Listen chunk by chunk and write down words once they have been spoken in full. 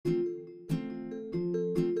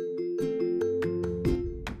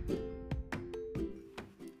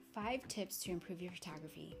tips to improve your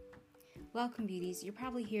photography. Welcome, beauties. You're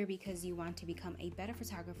probably here because you want to become a better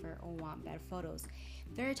photographer or want better photos.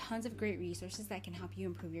 There are tons of great resources that can help you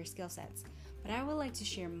improve your skill sets, but I would like to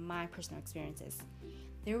share my personal experiences.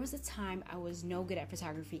 There was a time I was no good at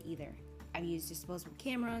photography either. I used disposable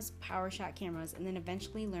cameras, PowerShot cameras, and then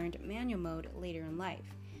eventually learned manual mode later in life.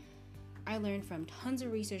 I learned from tons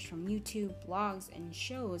of research from YouTube, blogs, and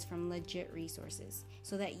shows from legit resources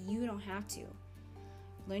so that you don't have to.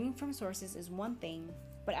 Learning from sources is one thing,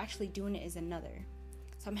 but actually doing it is another.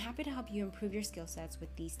 So I'm happy to help you improve your skill sets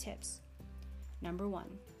with these tips. Number 1,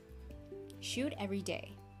 shoot every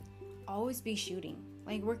day. Always be shooting.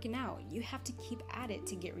 Like working out, you have to keep at it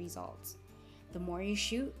to get results. The more you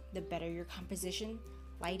shoot, the better your composition,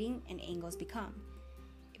 lighting, and angles become.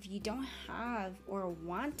 If you don't have or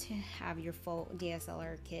want to have your full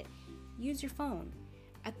DSLR kit, use your phone.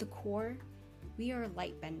 At the core, we are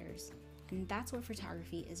light benders, and that's what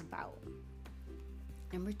photography is about.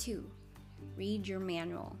 Number 2, read your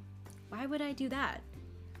manual. Why would I do that?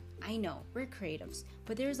 I know, we're creatives,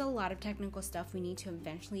 but there's a lot of technical stuff we need to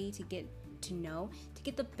eventually to get to know to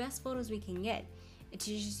get the best photos we can get. It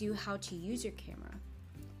teaches you how to use your camera.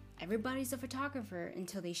 Everybody's a photographer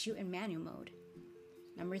until they shoot in manual mode.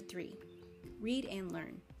 Number 3, read and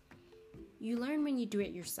learn. You learn when you do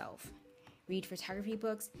it yourself. Read photography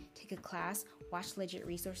books, take a class, watch legit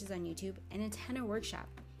resources on YouTube, and attend a workshop.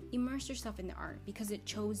 Immerse yourself in the art because it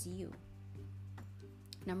chose you.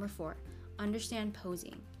 Number 4, understand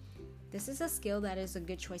posing. This is a skill that is a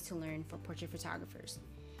good choice to learn for portrait photographers.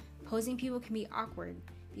 Posing people can be awkward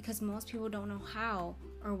because most people don't know how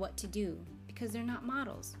or what to do because they're not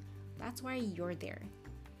models. That's why you're there.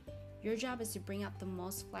 Your job is to bring out the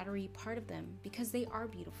most flattery part of them because they are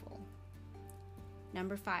beautiful.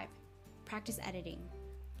 Number 5, practice editing.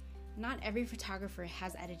 Not every photographer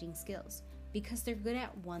has editing skills because they're good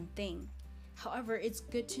at one thing. However, it's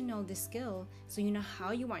good to know this skill so you know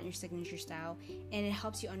how you want your signature style and it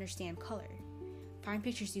helps you understand color. Find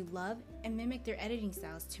pictures you love and mimic their editing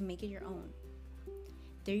styles to make it your own.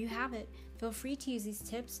 There you have it. Feel free to use these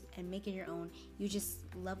tips and make it your own. You just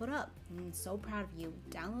leveled up and I'm so proud of you.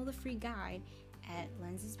 Download the free guide at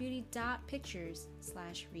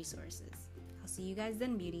lensesbeauty.pictures/resources. I'll see you guys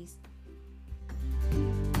then, beauties.